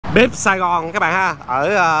Bếp Sài Gòn các bạn ha,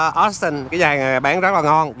 ở Austin, cái nhà này bán rất là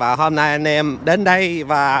ngon. Và hôm nay anh em đến đây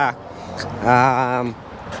và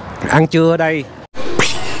ăn trưa ở đây.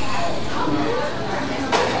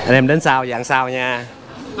 Anh em đến sau và ăn sau nha.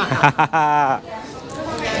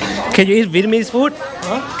 Can you eat Vietnamese food?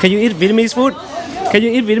 Can you eat Vietnamese food? Can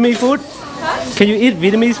you eat Vietnamese food? Can you eat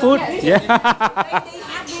Vietnamese food? Yeah.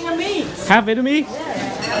 Have Vietnamese?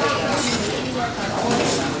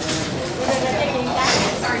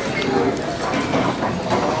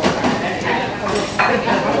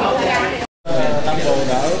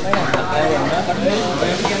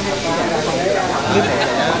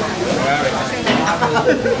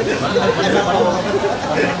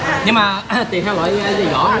 Nhưng mà tùy theo loại gì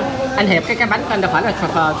gõ anh Hiệp cái bánh của anh đâu phải là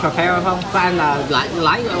trofeo không? Của anh là lái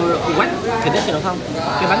wet condition không?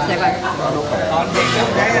 Cái bánh xe của anh.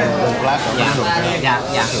 Dạ.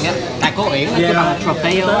 Tại cô Uyển nó là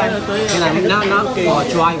trofeo anh. Cái là nó for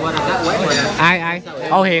dry qua là wet rồi. Ai?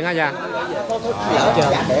 Ô Hiền hả dạ?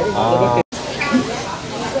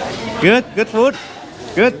 Good food.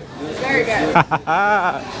 Good.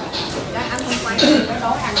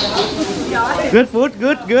 Good food,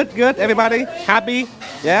 good. Everybody happy,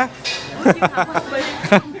 yeah.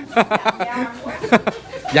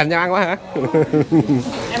 Dành cho ăn quá hả?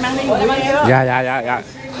 Em ăn đi ngủ đi. Dạ.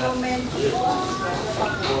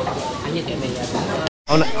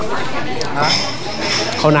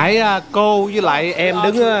 Hồi nãy cô với lại em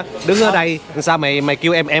đứng ở đây, sao mày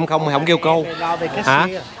kêu em không, mày không kêu cô?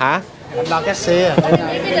 Hả? Lo cashier.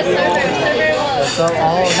 So,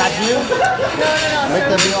 not you? Make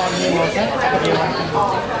the bill on him, okay?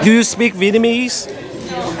 Do you speak Vietnamese?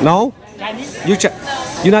 No? You're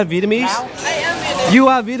not Vietnamese? You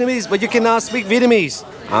are Vietnamese, but you cannot speak Vietnamese.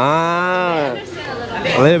 A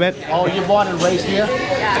little bit. Oh, you born and raised here?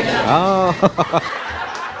 Oh.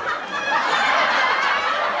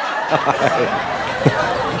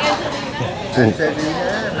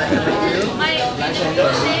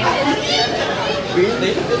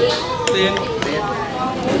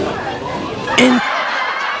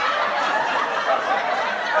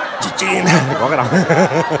 Có cái đầu.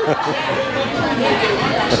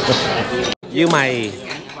 Với mày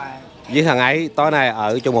với thằng ấy tối nay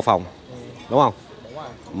ở chung một phòng đúng không?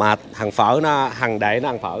 Mà thằng phở thằng đệ nó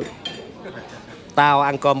ăn phở, tao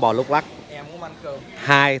ăn cơm bò lúc lắc,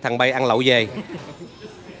 hai thằng bay ăn lẩu dê.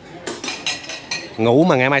 Ngủ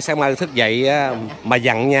mà ngày mai sáng mai thức dậy á, mà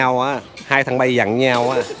giận nhau á, hai thằng bay giận nhau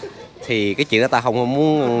á, thì cái chuyện đó tao không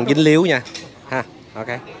muốn dính líu nha ha. Ok.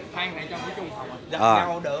 Hai ngày trong cái chung phòng giận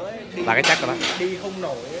nhau đỡ là cái chắc rồi đó. Đi không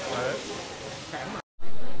nổi.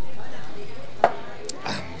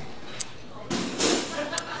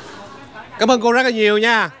 Cảm ơn cô rất là nhiều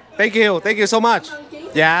nha. Thank you so much.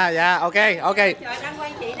 Dạ, ok.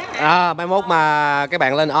 Mai mốt mà các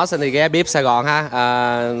bạn lên Austin thì ghé bếp Sài Gòn ha.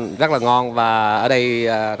 Rất là ngon và ở đây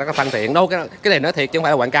rất là thân thiện. Đâu cái này nói thiệt chứ không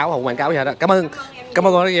phải là quảng cáo, không quảng cáo gì hết đó. Cảm ơn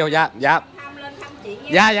cô rất nhiều. Dạ.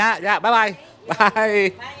 Bye bye.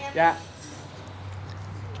 Dạ.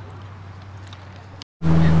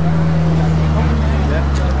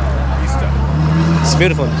 It's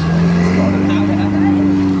beautiful.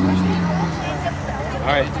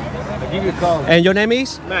 All right. I'll give you a call. And your name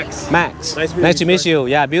is? Max. Nice to meet you.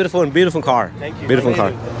 Yeah, beautiful car. Thank you. Beautiful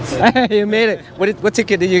car. Hey, you made it. What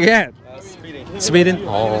ticket did you get? Speeding.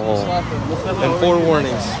 Oh. And 4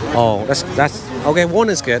 warnings. Oh, that's okay.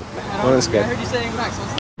 Warning's good.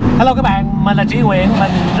 Hello các bạn, mình là Trí Nguyễn.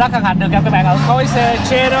 Mình rất hân hạnh được gặp các bạn ở Khối Xe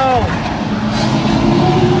Channel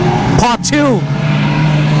Part 2.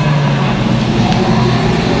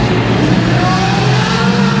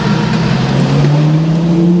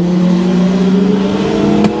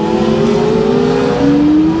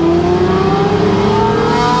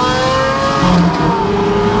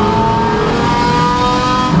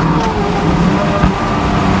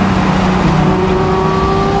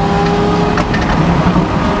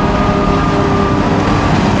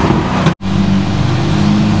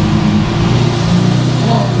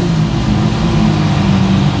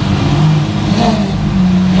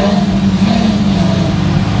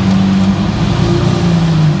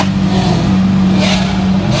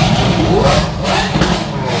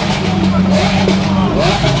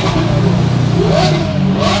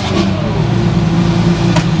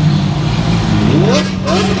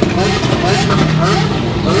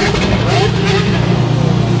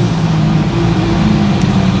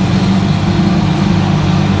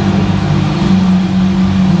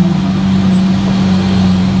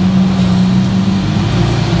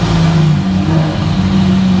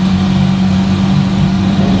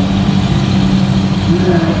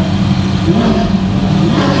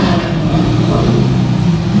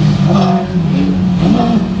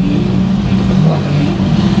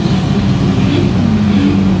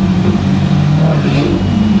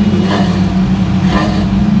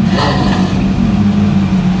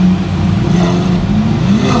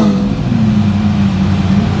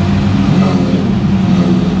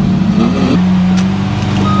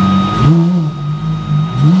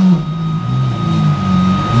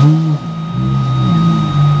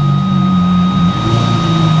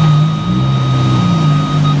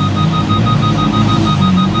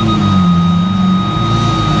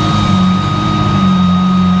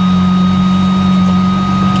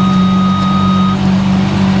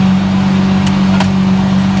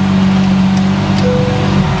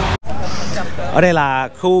 Ở đây là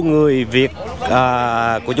khu người Việt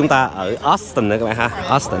của chúng ta ở Austin nữa các bạn ha,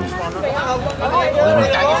 Austin.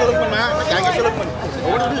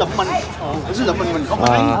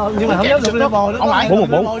 Nhưng mà không dám lụm level nữa.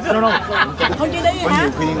 414. Không chưa đi hả?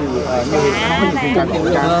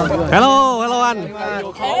 Hello anh.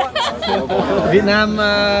 Việt Nam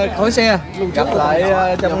khối xe gặp lại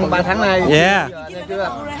trong 3 tháng này. Yeah.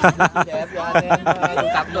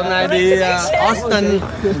 Tập tuần này đi Austin,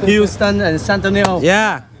 Houston and San Antonio.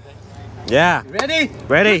 Yeah. Yeah.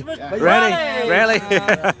 Ready? Ready.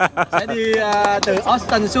 Sẽ đi từ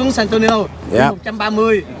Austin xuống San Antonio. Yeah.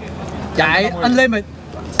 130 chạy unlimited.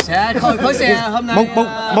 Sẽ khối xe hôm nay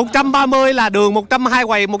 130 là đường 120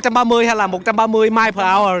 quầy 130 hay là 130 mile per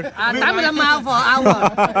hour? 85 mile per hour.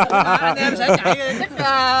 Anh em sẽ chạy chắc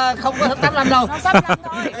không có 85 đâu.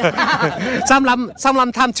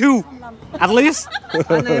 65 time 2 at least.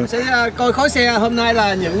 Anh em sẽ coi khối xe hôm nay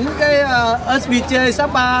là những cái SVJ,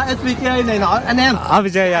 Sapa, SVJ này nọ anh em.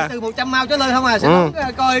 SVJ à. Từ 100 mile trở lên không à, sẽ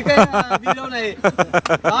coi cái video này.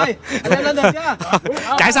 Rồi, anh em lên được chưa?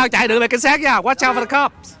 Chạy sao chạy được về cảnh sát nha. Watch out for the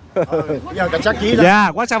cops. Giờ cảnh sát ký ra.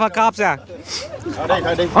 Yeah, watch out for the cops nha. Ở đây.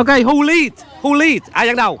 Ok, who lead? Ai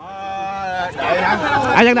dẫn đầu?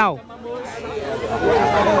 Ai dẫn đầu?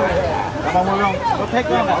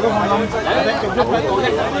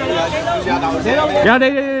 Dạ đi.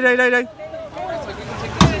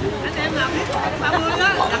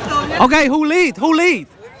 Ok, who lead?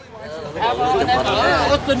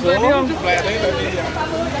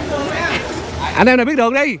 Anh em nào biết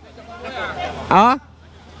đường đi.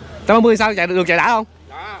 130 sao chạy được chạy đã không?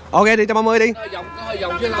 Ok đi 130 đi. Đi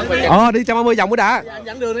 130 vòng mới đã. Anh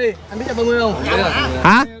dẫn đường đi, anh biết 130 không?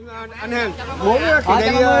 Hả? Anh em muốn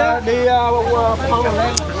đi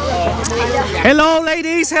Hello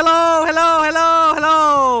ladies, hello.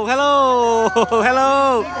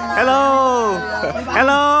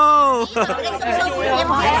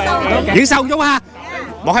 Diễn xong chú ha.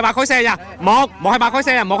 1 2 3 khối xe nha. 1 2 3 khối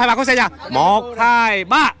xe nha. 1 2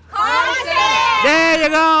 3. There you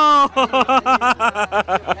go.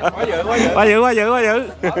 Quá dữ.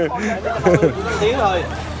 tiếng rồi.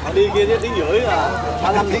 Đi kia tiếng rưỡi là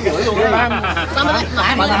 35 tiếng rưỡi luôn á.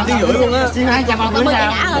 35 tiếng rưỡi luôn á. Xin hãy chào mọi người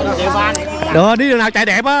sao. Được, đi đường nào chạy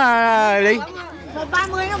đẹp á đi.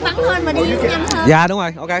 130 nó vắng hơn mà đi nhanh hơn. Dạ đúng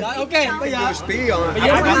rồi, ok. Rồi ok, bây giờ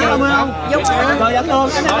không? Rồi dẫn đường,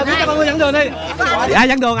 anh em là biết cho mọi người dẫn đường đi. Ai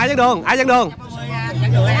dẫn đường?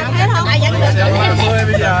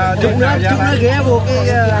 Chút nữa ghé vô cái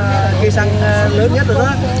cây xăng lớn nhất rồi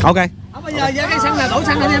đó. Ok. Bây giờ cái xăng nào đổ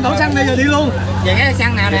xăng anh em đổ xăng bây giờ đi luôn. Vậy cái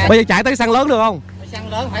xăng nào nè? Bây giờ chạy tới xăng lớn được không?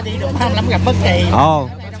 Xăng lớn phải đi đường không lắm gặp bất kỳ.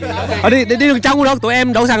 Đi đường trong luôn, tụi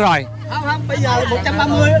em đổ xăng rồi. Không, bây giờ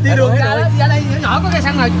 130 đi đường ra đây nhỏ có cái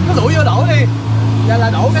xăng này cứ đuổi vô đổ đi. Giờ là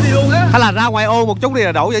đổ cái đi luôn á. Hay là ra ngoài ô một chút đi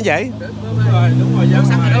là đổ vẫn dễ. Đúng rồi,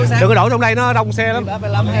 đừng có đổ trong đây nó đông xe lắm.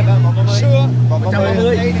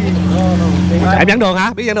 130. Em dẫn đường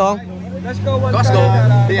hả? Biết dẫn đường không? Let's go.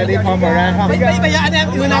 Bây giờ đi Pomera không? Bây giờ anh em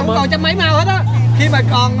người nào cũng còn trăm mấy mau hết á. Khi mà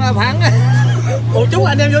còn khoảng một chút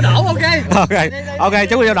anh em vô đổ Ok,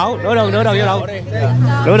 chú vô đổ. Nửa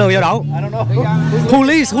đường vô đổ. Who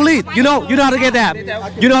leads? You know how to get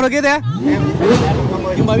there.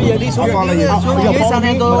 Nhưng mà bây giờ đi xuống dưới San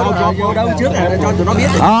Antonio vô đâu trước là cho tụi nó biết.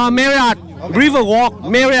 Marriott Riverwalk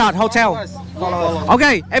Marriott Hotel.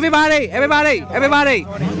 Okay, everybody.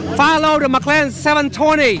 Follow the McLaren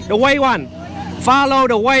 720, the way one. Follow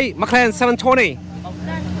the way McLaren 720.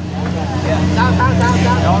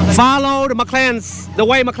 Follow the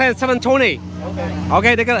way McLaren 720.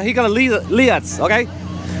 Okay, he gonna lead us. Okay.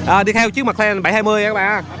 Đi theo chiếc McLaren 720 các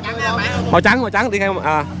bạn. Màu trắng đi theo.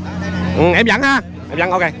 Em dẫn ha. Em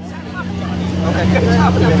dẫn ok.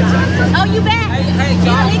 Oh, you bet.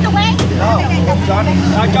 You lead the way. Johnny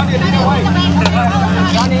lead the way.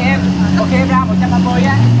 Johnny em. Ok em ra 130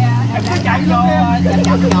 á. Em chạy vô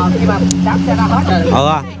khi mà đáp xe ra hết rồi.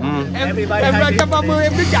 Em ra 130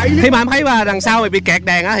 em cứ chạy đi. Khi mà em thấy mà đằng sau bị kẹt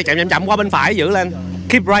đèn á thì chậm qua bên phải giữ lên.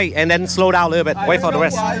 Keep right and then slow down a little bit. Wait for the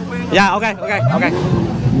rest. Yeah, okay.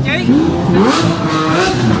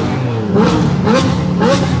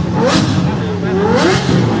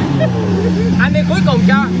 Anh đi cuối cùng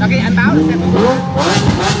cho, rồi khi anh báo là xe cuối cùng.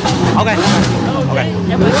 Ok.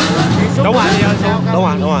 Đúng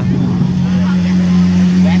rồi.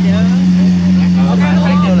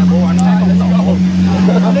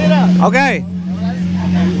 Okay.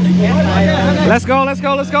 Let's go.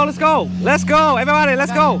 Everybody,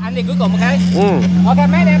 let's go. Anh đi cuối cùng ok. Ok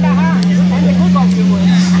mấy em ra ha. Anh đi cuối cùng.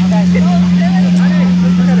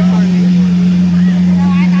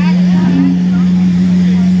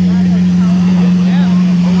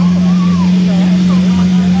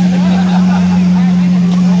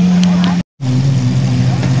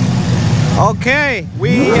 Okay,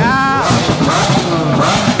 we are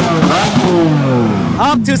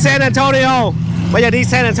up to San Antonio. Bây giờ đi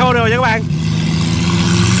San Antonio nha các bạn.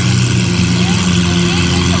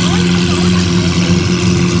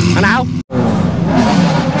 Thằng nào?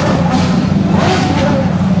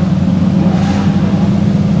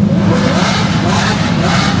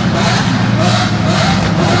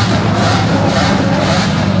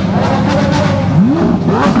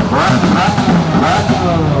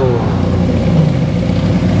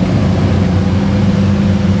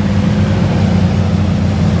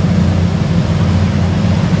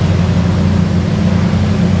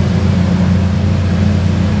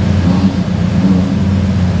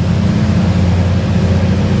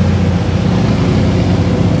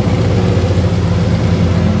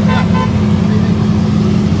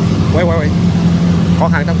 Quay có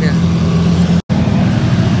hàng trong kia.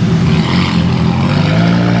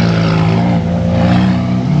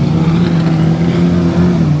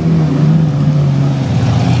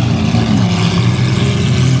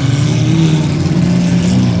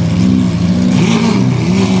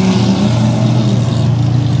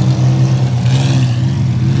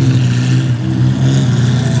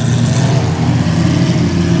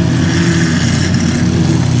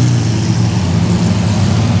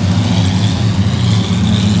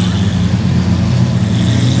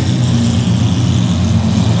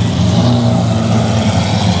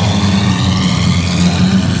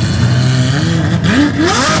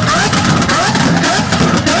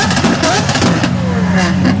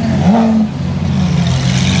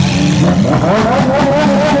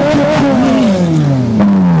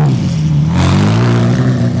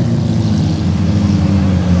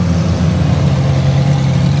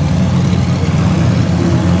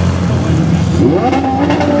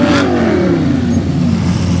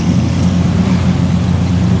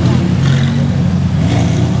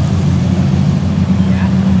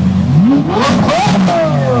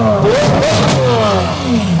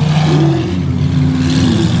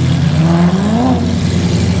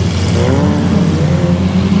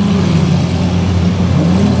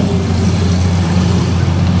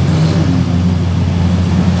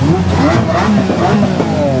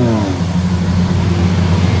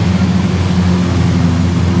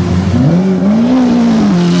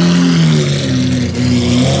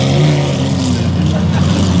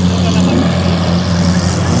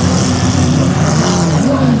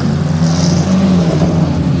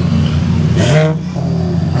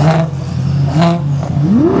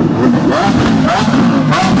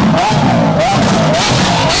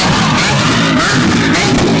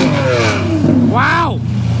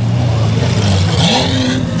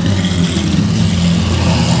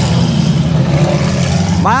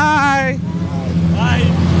 Bye. Bye.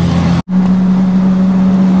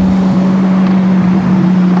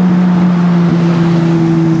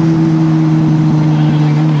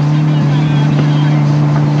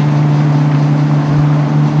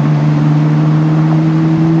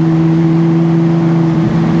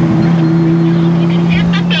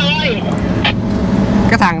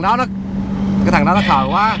 Cái thằng đó nó khờ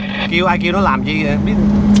quá, kêu ai kêu nó làm gì biết.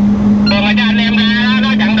 Đường cho anh em ra, nó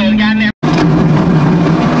chặn đường cho anh em.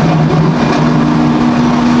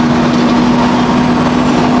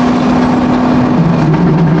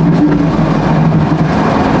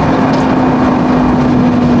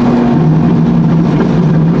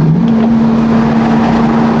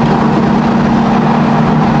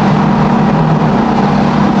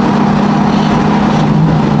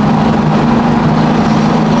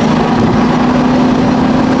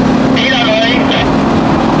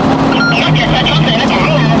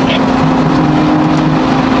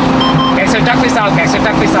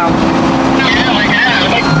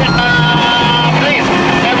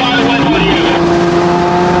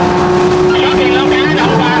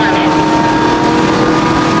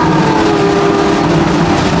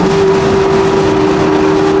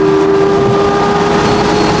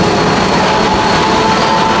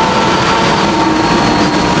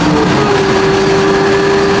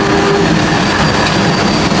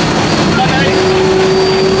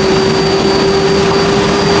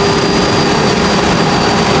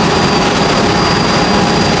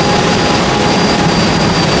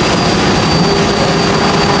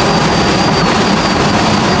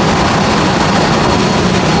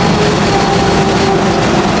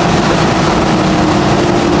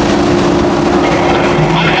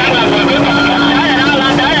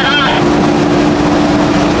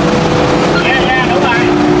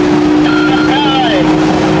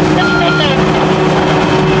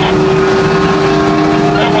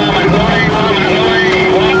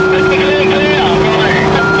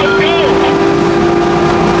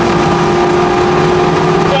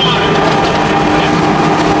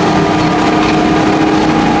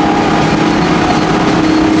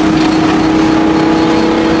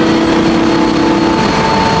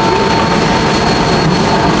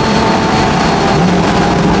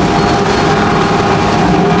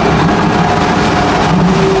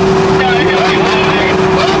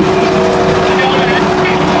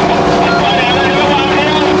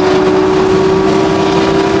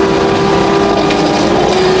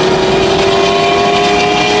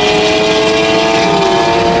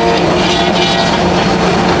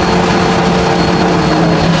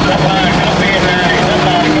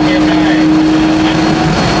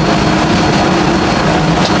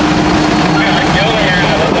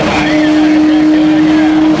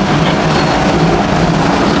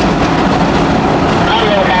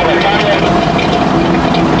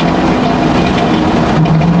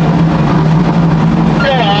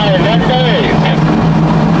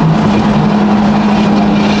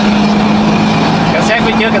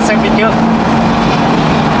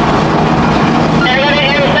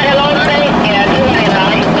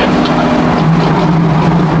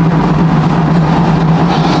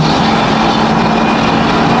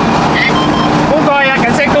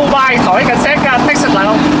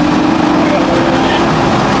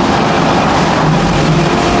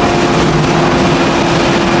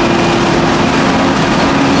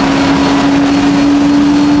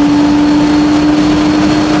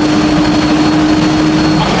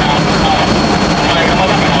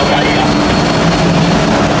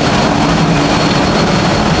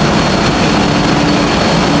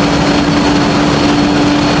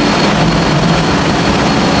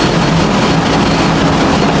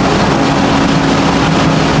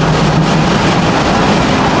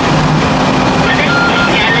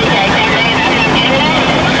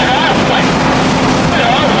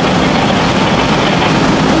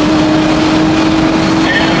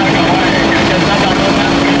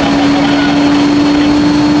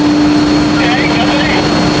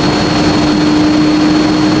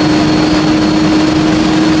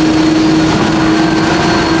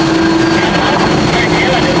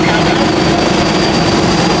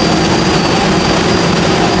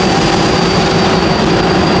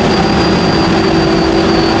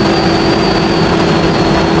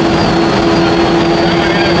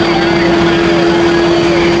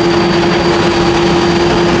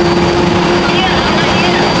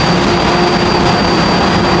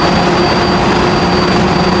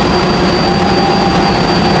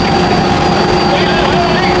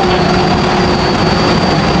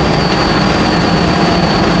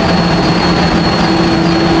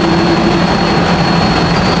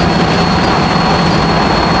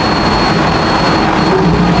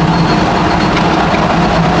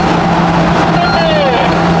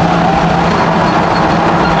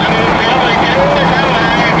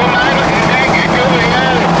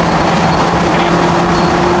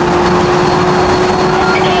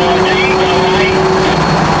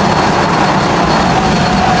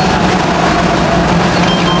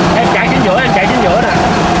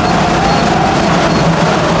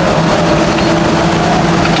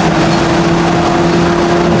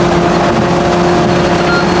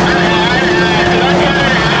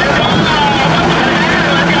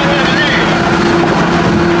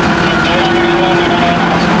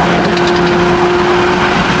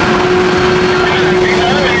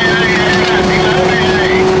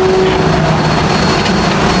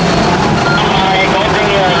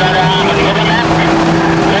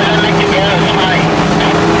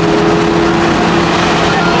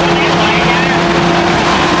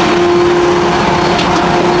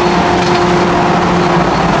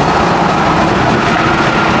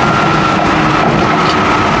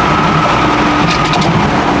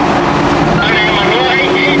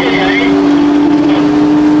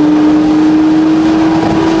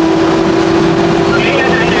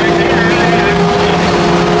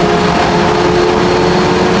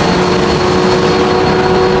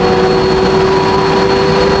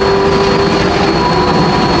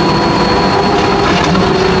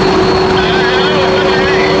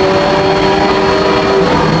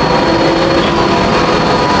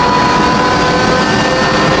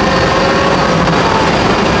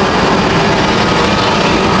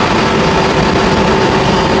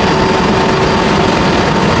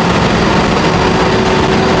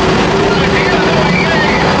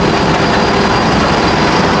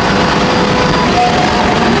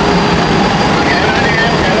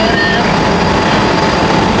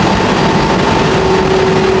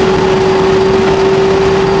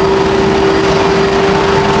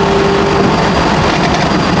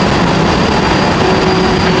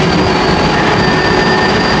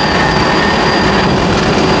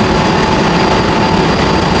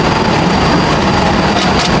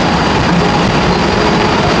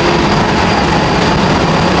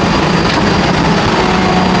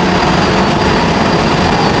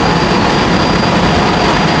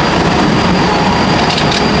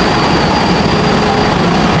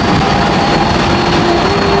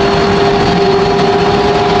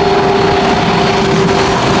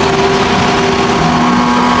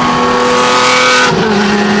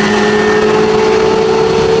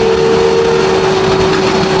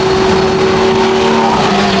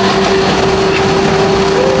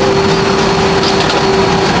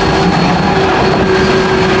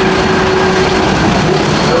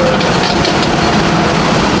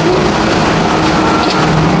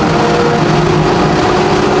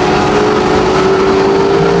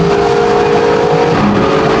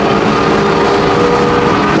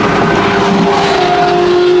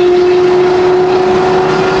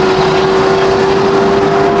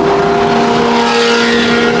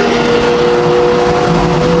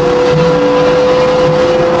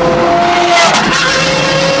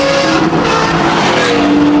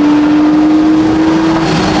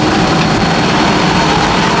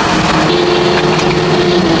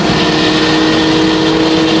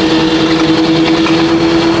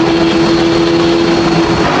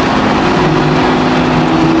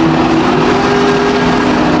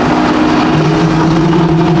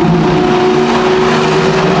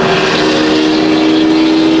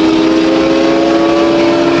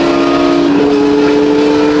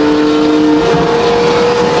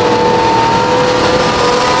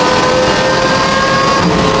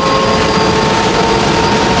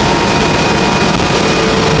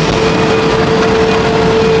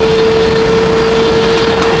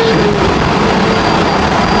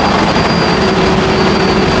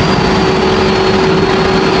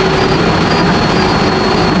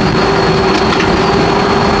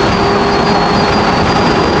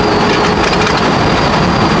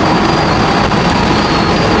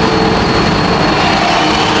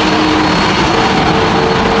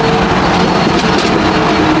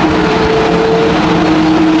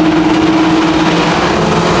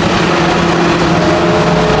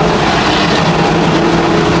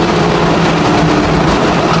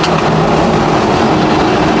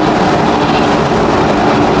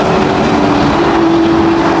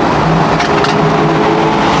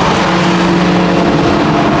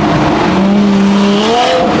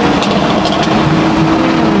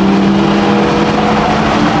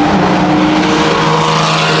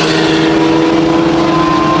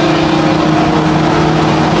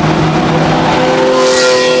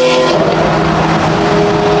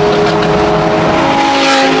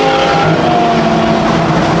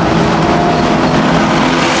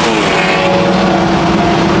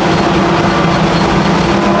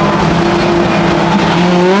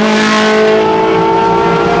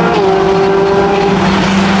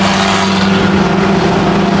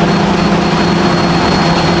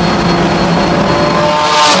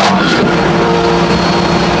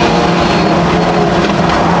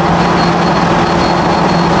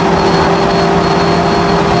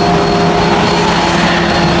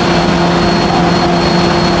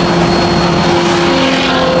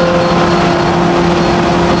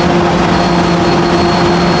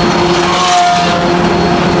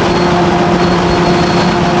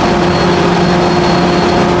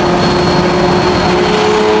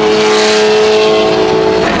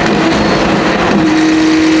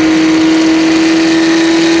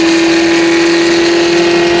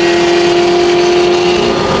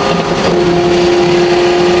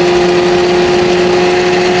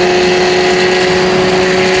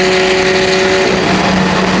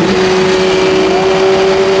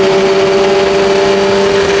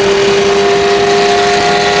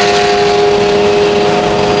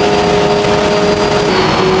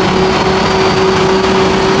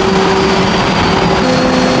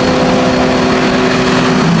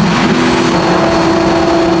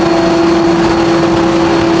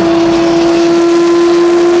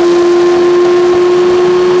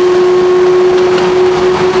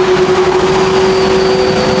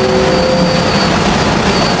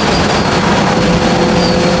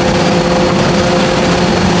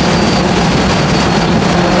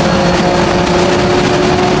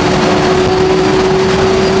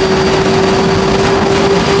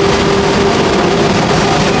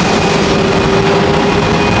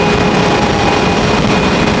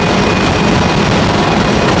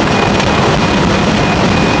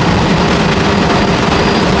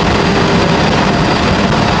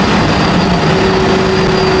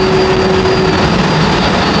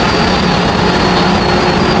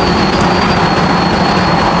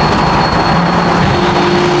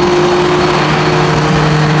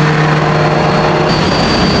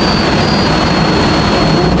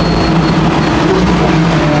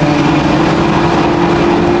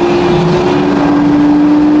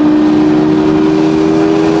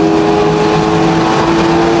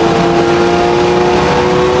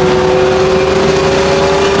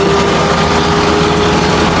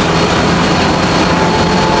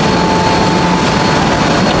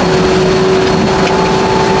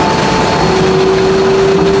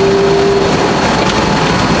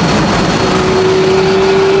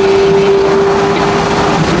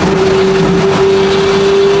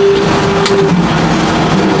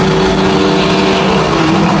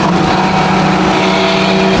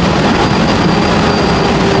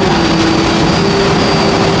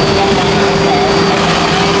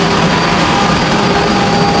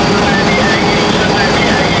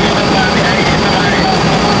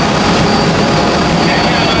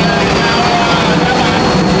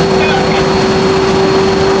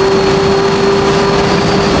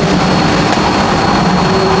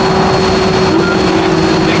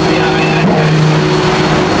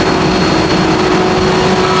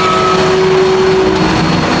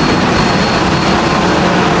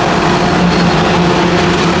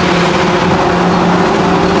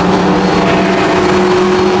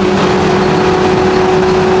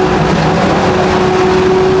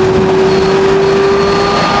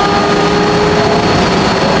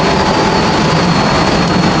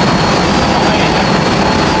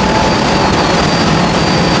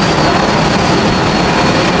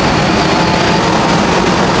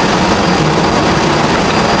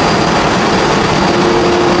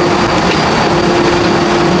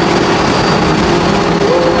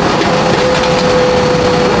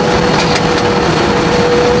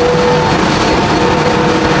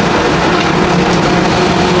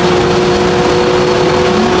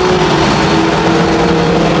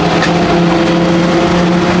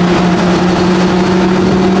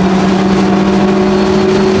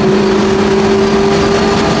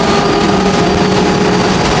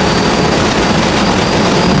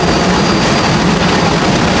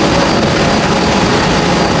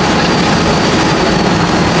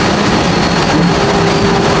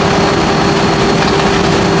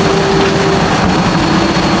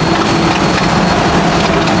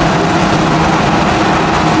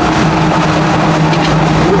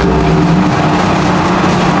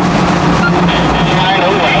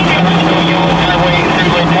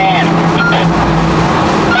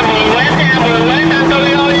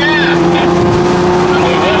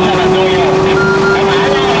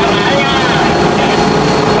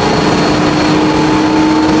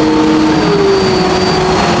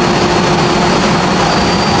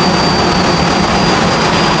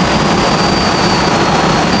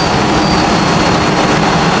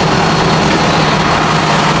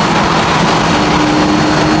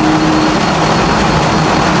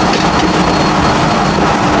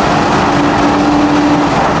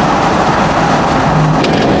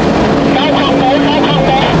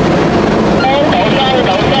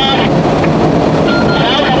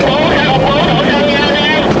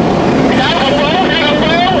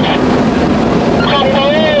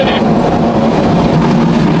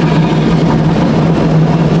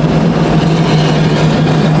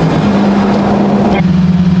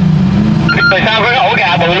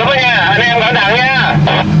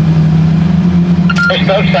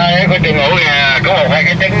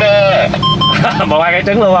 cái trứng đó. Một hai cái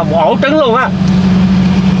trứng luôn à, một ổ trứng luôn á.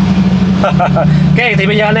 Okay, thì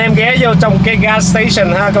bây giờ anh em ghé vô trong cái gas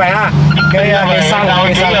station ha các bạn ha. Cái xăng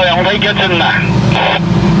không thấy Justin à.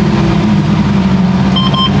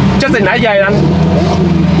 Justin nãy giờ anh.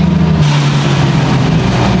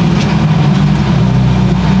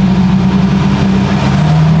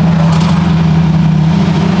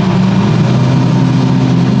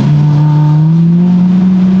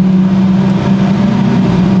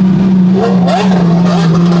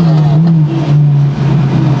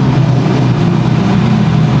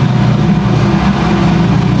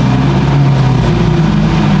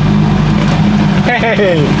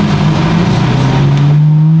 Hey.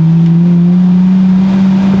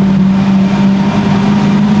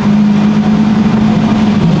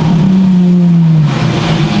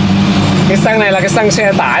 Cái xăng này là cái xăng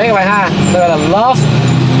xe tải các bạn ha. Đây là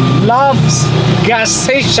Love's gas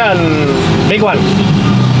station, big one.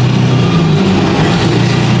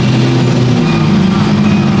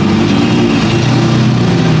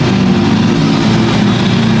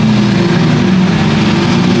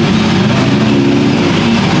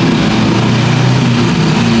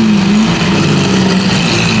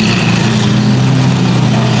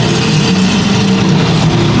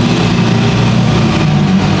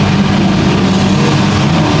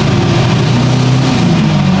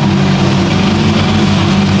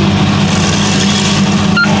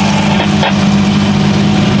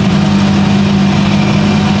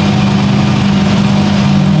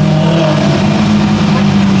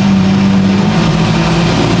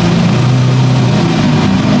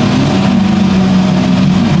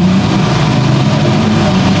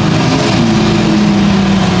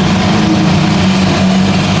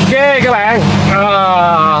 Các bạn,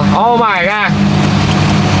 oh my god,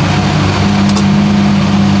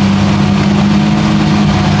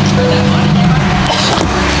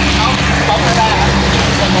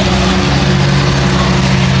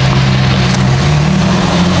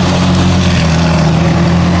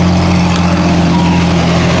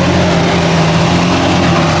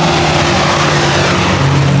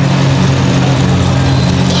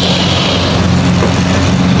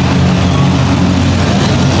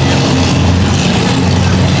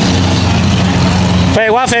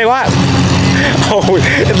 phê quá. Ôi,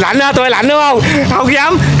 lạnh á, tôi lạnh đúng không?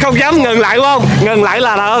 Không dám ngừng lại đúng không? Ngừng lại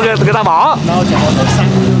là người ta bỏ.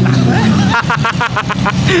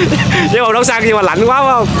 Với màu nấu xăng nhưng mà lạnh quá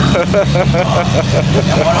phải không?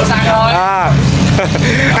 Màu nấu xăng thôi.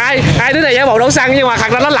 Hai đứa này giả bộ nấu xăng nhưng mà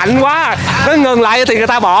thật ra nó lạnh quá, nó ngừng lại thì người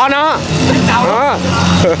ta bỏ nó. Đó.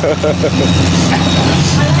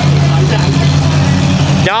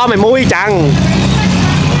 Cho mày muối chăng.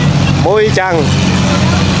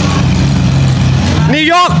 New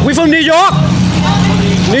York, we from New York.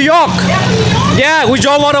 New York. Yeah, we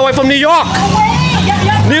drove all the way from New York.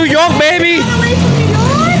 New York, baby.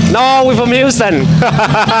 No, we're from Houston.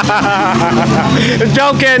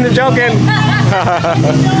 Joking.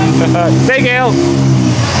 Thank you.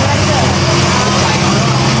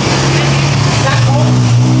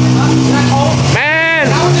 Man,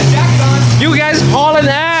 you guys hauling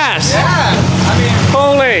ass. Yeah, I mean,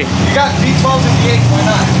 Holy. you got V12 and V8, why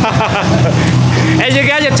not? And you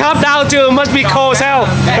got your top down too, must be cold as hell.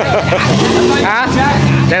 Hả?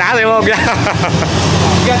 Chạy đã thì không? You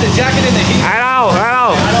got the jacket and the heat. I know.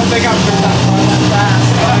 I don't think I'm that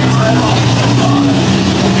fast.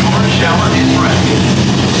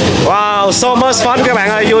 Wow, so much fun các bạn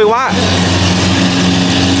ơi, vui quá.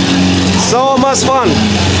 So much fun.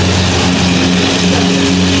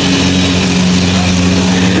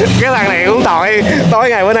 Cái thằng này cũng tối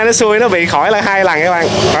ngày bữa nay nó xui, nó bị khỏi lại 2 lần các bạn,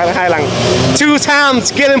 khỏi lại 2 lần. 2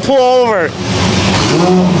 times getting pulled over.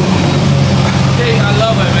 I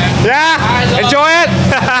love it, man. Yeah, enjoy it.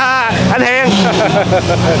 Anh Hiền.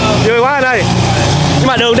 Vui quá anh ơi. Nhưng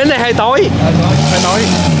mà đường đến đây hơi tối.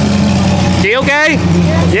 Chị ok?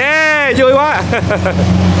 Yeah, vui quá.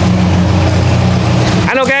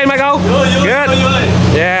 Anh ok Michael? Good.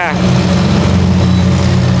 Yeah.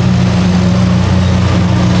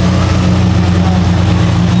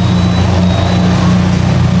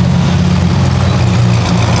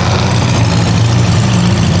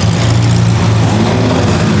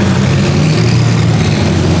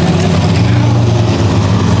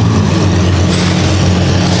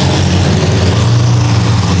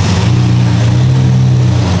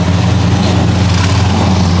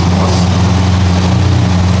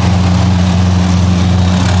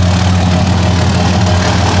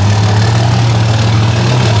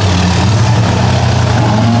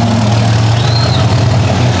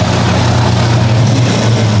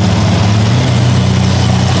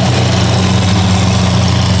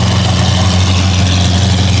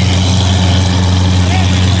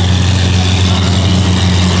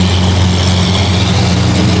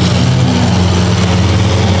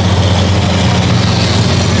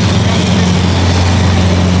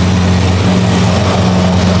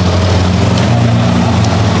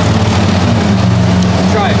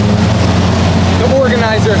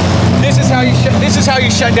 how you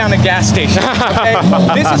shut down a gas station. Okay?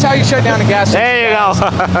 This is how you shut down a gas station. There you go.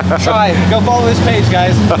 Try. Go follow this page,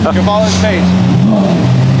 guys. Go follow this page.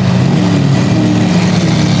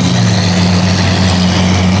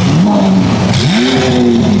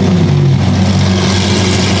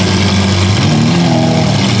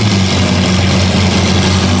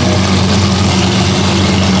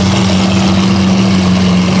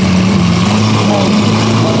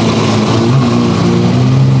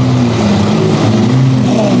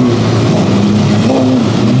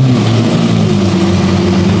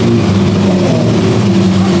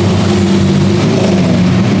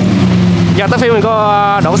 Giờ tới phiên mình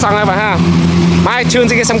có đổ xăng đây bạn ha. My turn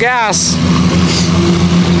to get some gas.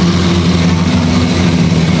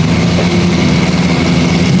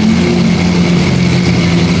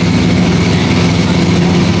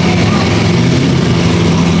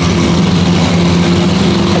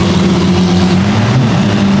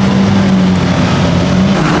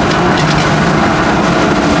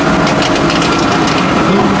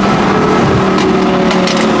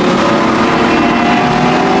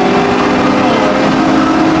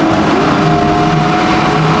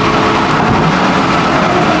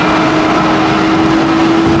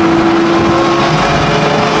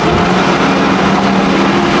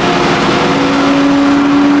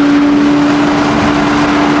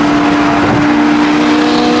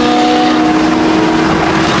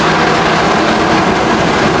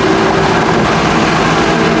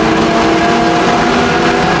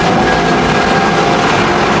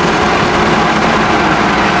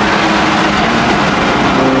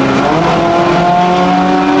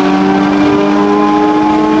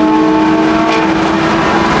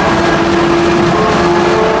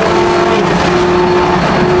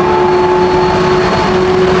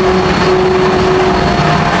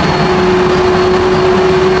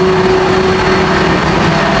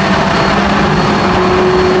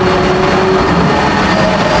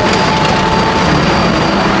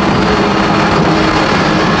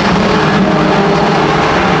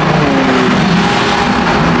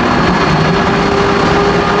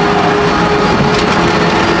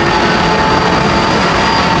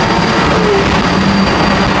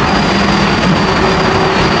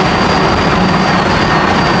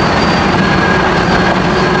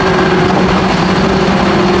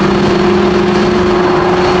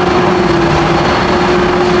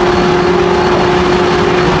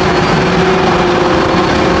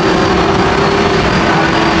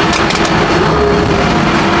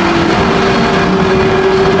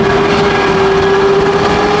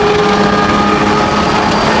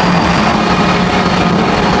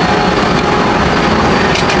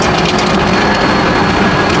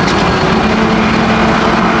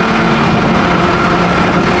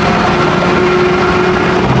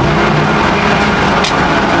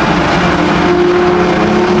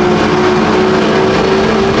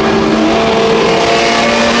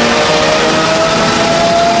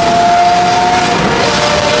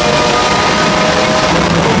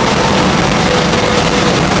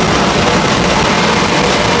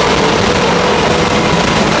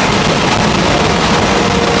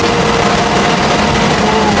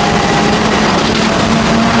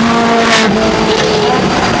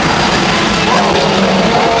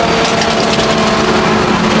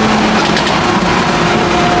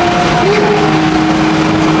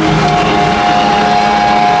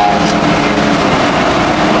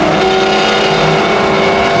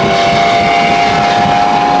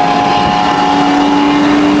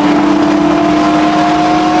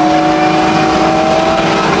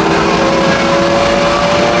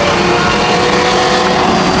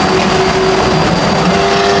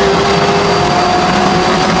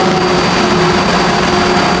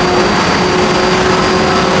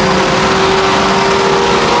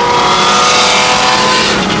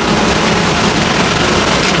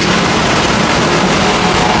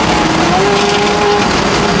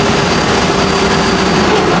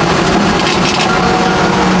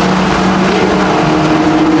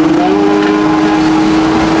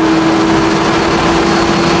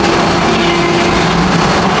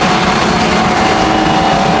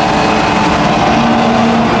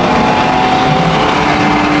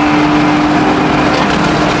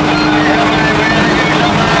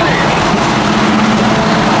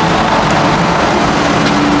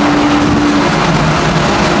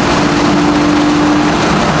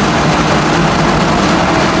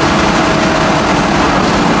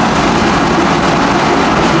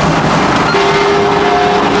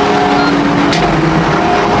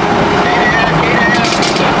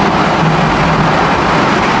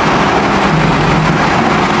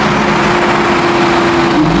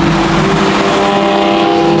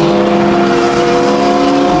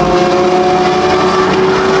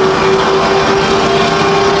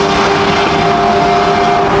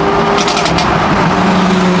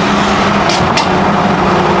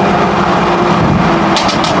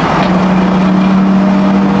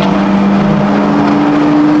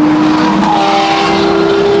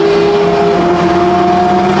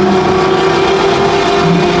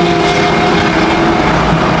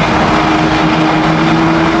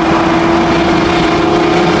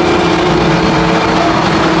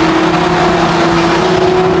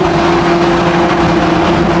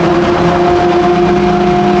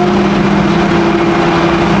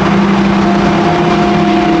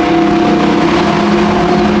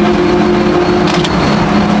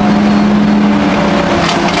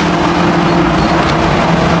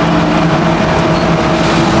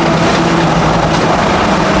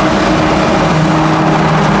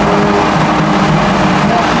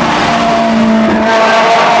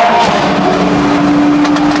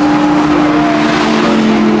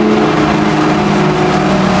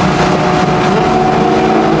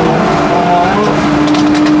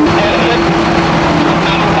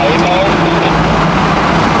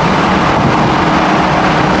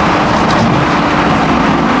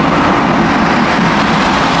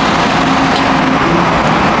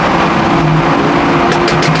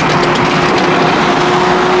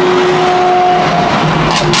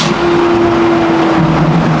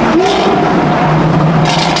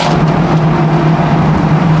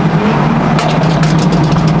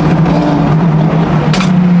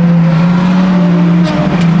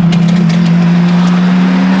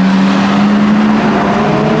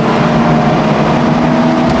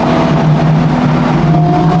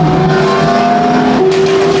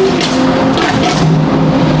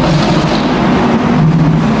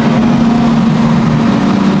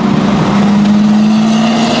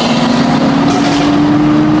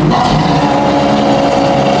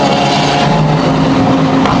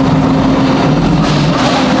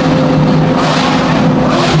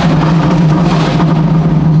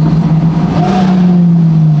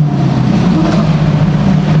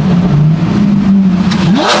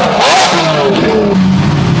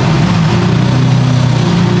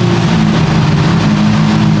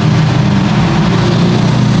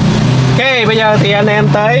 bây giờ thì anh em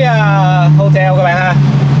tới hotel các bạn ha,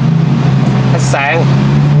 khách sạn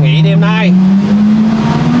nghỉ đêm nay.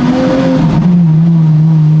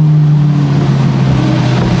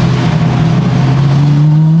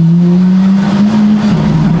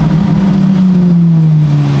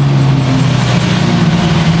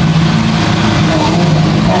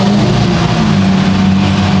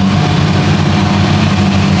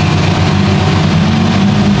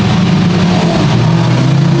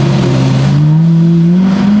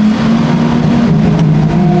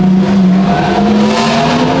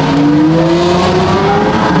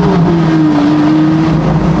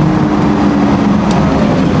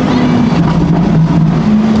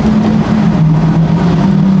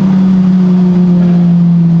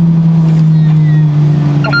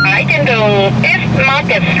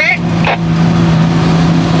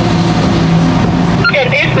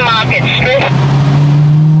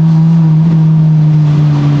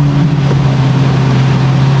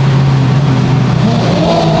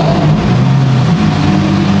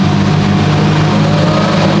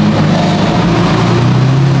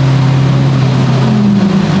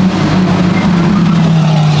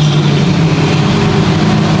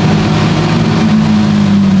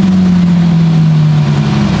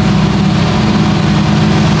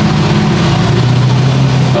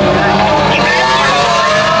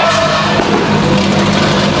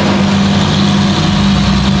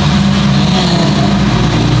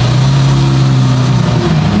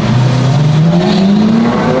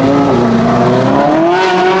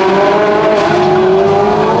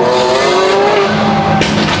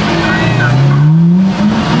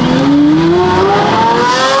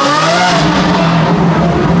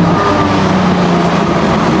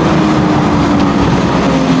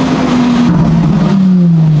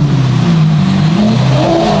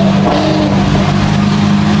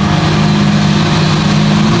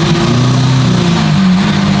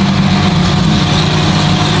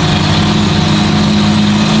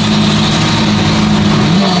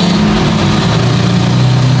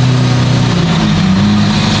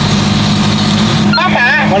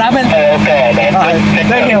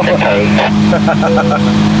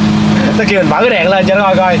 Nó kêu mình mở cái đèn lên cho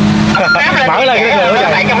nó coi mở lên cái cửa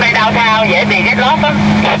tại trong đây đau thao dễ bị rét lót á.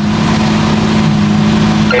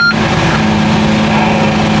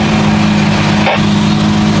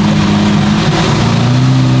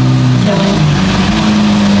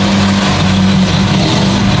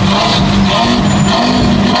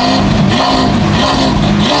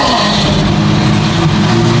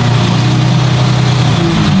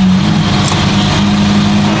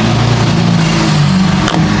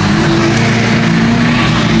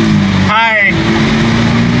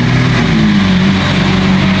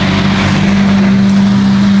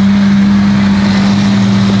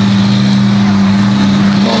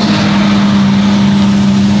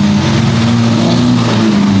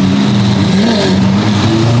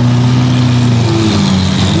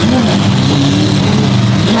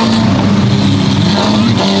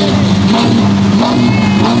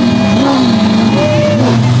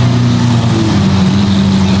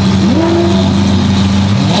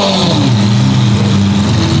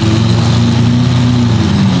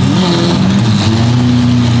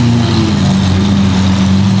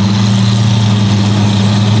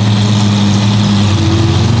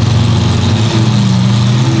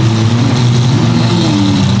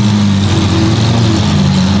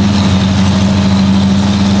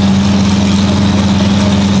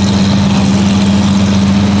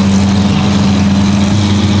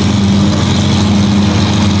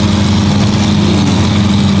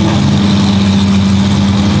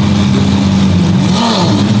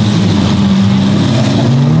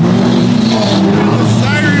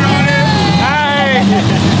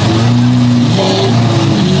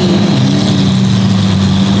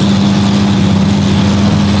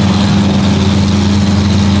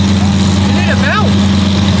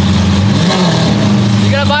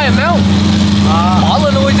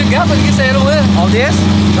 This?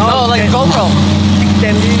 No, like a GoPro.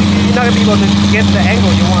 Then you're not gonna be able to get the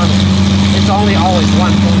angle you want. It's only always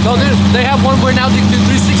one. No, dude, they have one where now you can do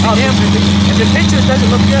 360 cam. And the picture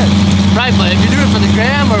doesn't look good. Right, but if you do it for the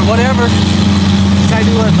gram or whatever. Try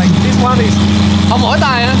to do it like this one is. Không mỏi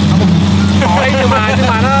tay hả? Alright, nhưng mà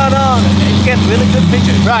nó you get really good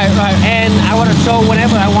pictures. Right, right. And I want to show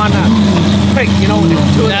whenever I want to quick, you know.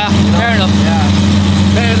 Yeah, fair enough. Yeah.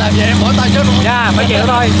 Nên làm vậy em mỏi tay chết luôn. Yeah, phải chịu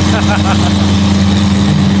thôi.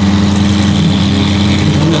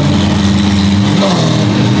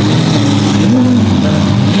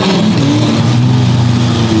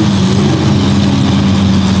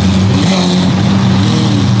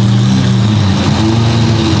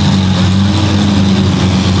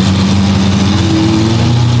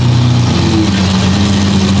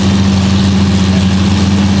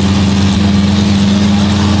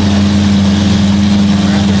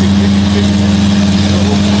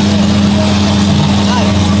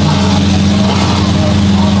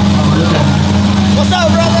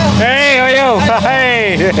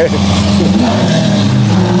 Yeah,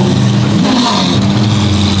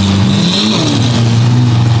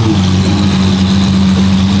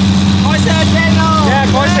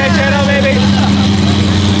 coi xe channel baby.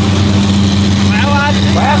 Khỏe không anh?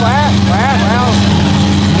 Khỏe không?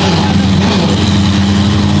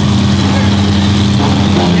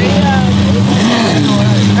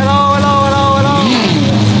 Hello.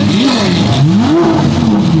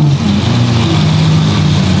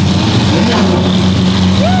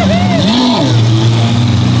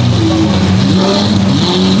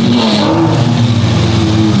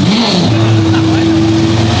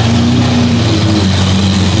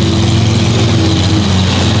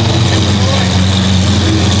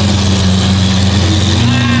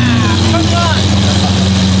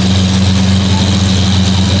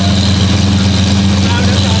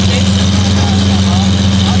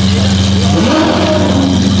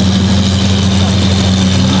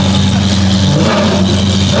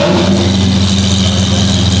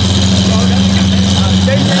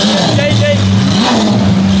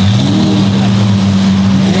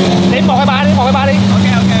 Điểm 1 2 3 đi, 1 2 3 đi. Ok.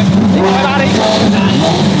 Điểm 1 2 3 đi.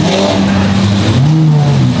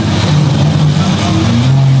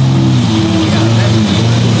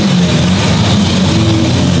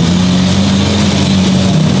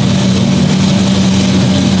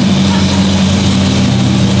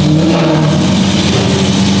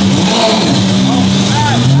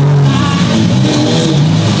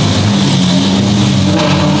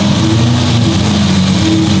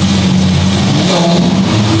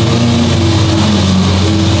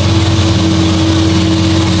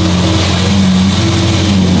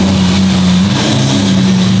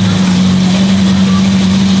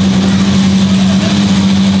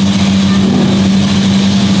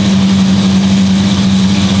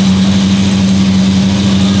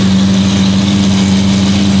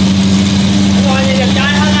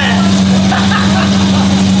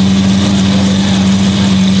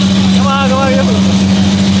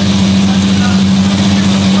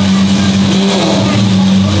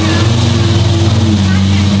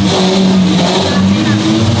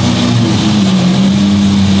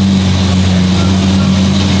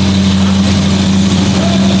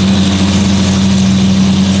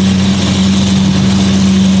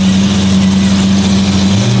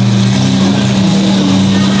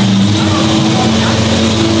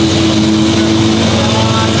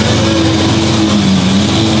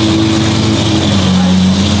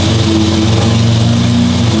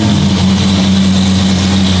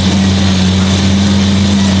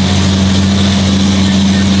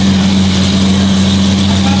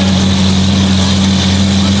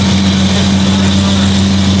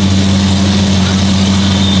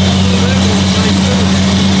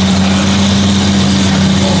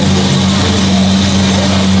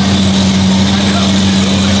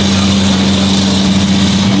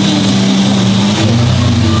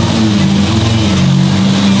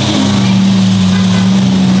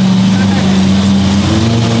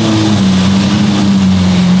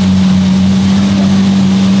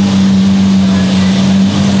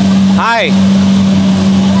 Hi.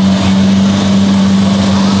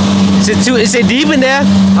 Is it deep in there?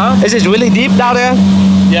 Huh? Is it really deep down there?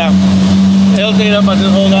 Yeah. It'll clean up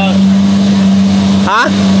until hold on. Huh?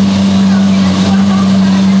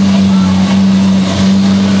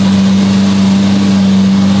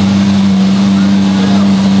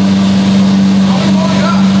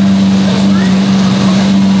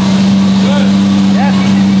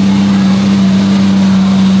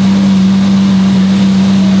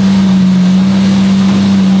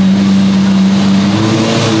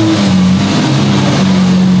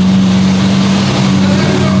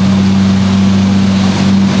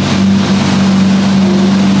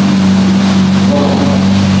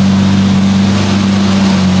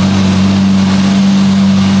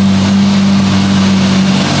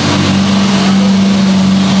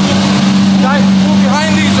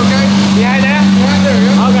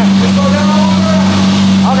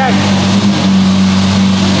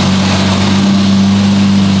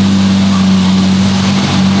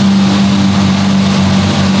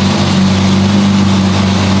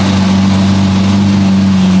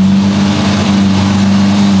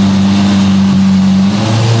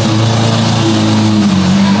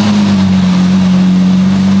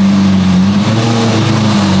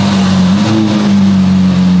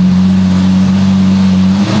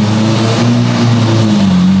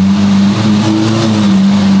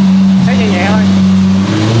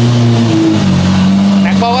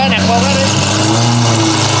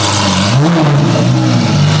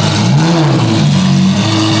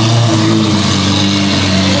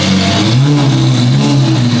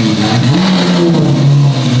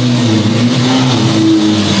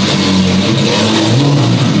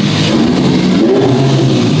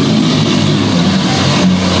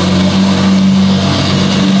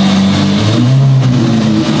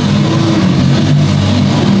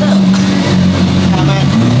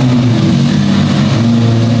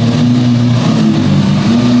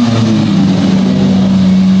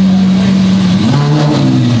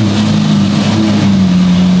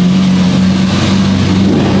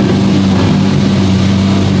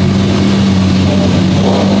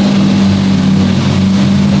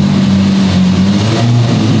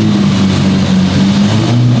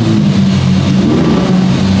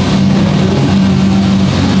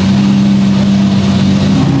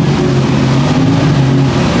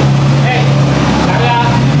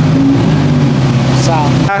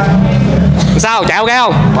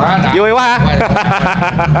 ok không? Vui quá ha.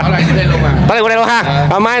 Tới đây qua đây luôn ha.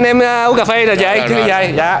 Mai anh em uống cà phê rồi về chứ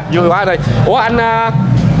về. Dạ vui quá rồi. Ủa anh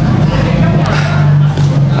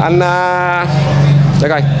để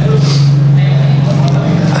coi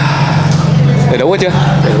đầy đủ hết chưa?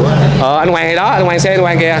 Anh Hoàng thì đó, anh Hoàng xe anh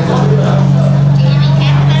Hoàng kìa.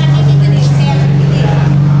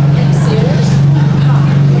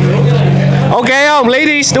 Ok không?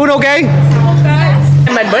 Ladies, do it okay?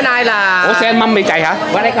 Mình bữa nay là... Ủa xe anh Mâm bị chạy hả?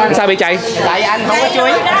 Qua đây coi. Sao bị chạy? Tại anh không có chú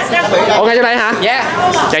ý. Ủa ngay chỗ đây hả? Dạ.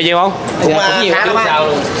 Chạy nhiều không? Cũng nhiều trước sau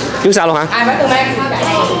luôn. Trước sau luôn hả? Ai bán tôi mang?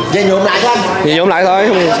 Về nhuộm lại cho anh. Về nhuộm lại thôi.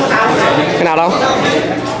 Cái nào đâu?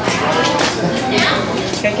 Dạ.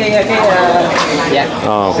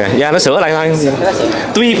 Ok, dạ nó sửa lại thôi.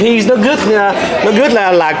 Three piece nó good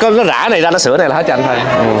là con nó rã này ra nó sửa này là hết chanh thôi.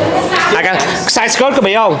 Cái size skirt có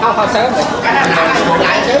bị không? Không sớm.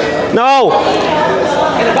 No.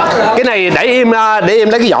 Cái này để em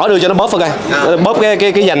lấy cái vỏ đưa cho nó bóp vào coi. Bóp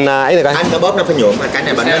cái dành ấy này coi. Anh nó bóp nó phải nhuộm mà cái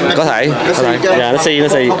này nó có thể. Dạ nó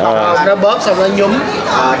xi. Nó bóp xong nó nhúm.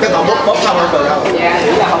 Chứ còn bóp xong không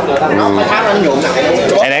được đâu. Nó phải tháo nó nhuộm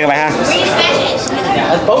lại. Đây các bạn ha.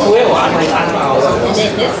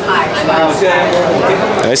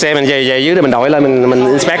 Để xe mình về dưới để mình đổi lên mình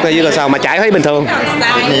inspect nó dưới coi sao mà chạy thấy bình thường.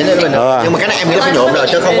 Nhưng mà cái này em nghĩ nó phải nhuộm rồi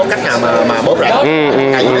chứ không có cách nào mà bóp lại.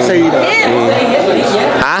 Cái nó xi rồi.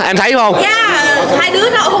 Hả? Em thấy không? Hai đứa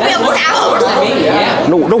nó không biết ông sao.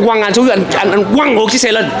 Nó quăng anh xuống anh quăng ngược chiếc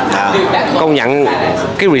xe lên. Công nhận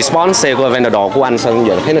cái response xe của vendor của anh sao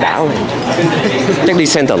giờ thấy nó đảo này. Chắc đi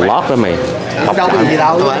center lock đó mày. Đâu có gì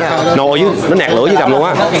đâu. Nồi chứ nó nạt lửa dưới gầm luôn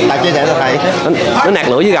á. Tại chia sẻ là thầy. Nó nạt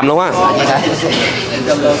lửa dưới gầm luôn á.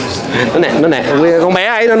 Nó nạt con bé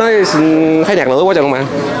ấy nó nói thấy nạt lửa quá trời luôn mà.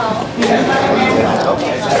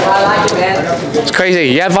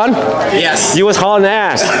 Crazy, you had fun? Yes. You was hauling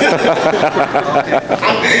ass.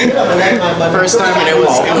 First time and it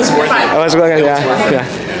was worth it. Yeah.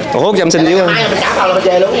 Còn hút cho em xin chứ. Ai mình trả vào là mình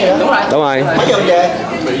về luôn vậy đó. Đúng rồi. Mấy giờ mình về?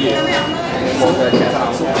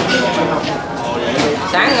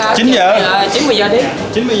 Sáng 9 giờ. 9-10 giờ đi.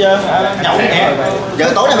 90 giờ nhậu nè.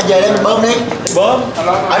 Giờ tối nay mình về đây mình bơm đi. Bơm.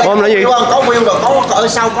 Ở đây Bơm là gì? đúng không? Có wheel rồi, có ở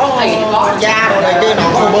sau có da rồi này kia nọ,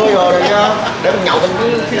 có hồ bơi rồi này kia. Để mình nhậu mình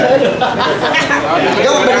cứ thế được.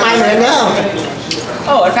 Giống bên may mình nhớ không?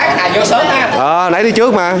 Anh Phát thà vô sớm ha. Nãy đi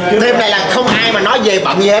trước mà. Đêm này là không ai mà nói về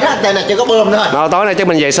bận gì hết á, đây là chỉ có bơm thôi. Tối nay chắc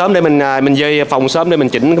mình về sớm để mình về phòng sớm để mình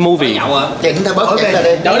chỉnh cái movie. Chỉnh thôi bớt chỉnh là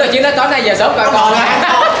đi. Đúng rồi, chứ nó tối nay giờ sớm coi con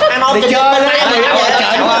đi chơi bên này mình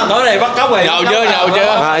Tối nay bắt cóc rồi. Nhậu chưa?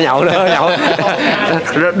 Nhậu nữa.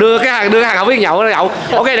 đưa hàng không biết nhậu nó nhậu.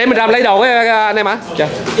 Ok để mình ra lấy đồ cái anh em hả? Chờ.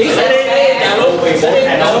 Chỉnh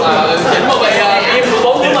một bây giờ em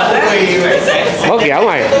 4 của mình á. Bớt ghẻo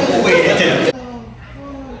mày.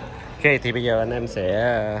 Ok thì bây giờ anh em sẽ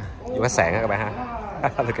vô khách sạn ha các bạn ha.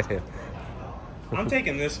 Look at him. I'm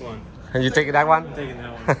taking this one. You take that one? I'm taking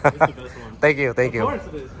that one. It's the best one. Thank you. Of course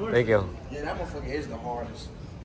it is. Thank you. Yeah, that motherfucker is the hardest.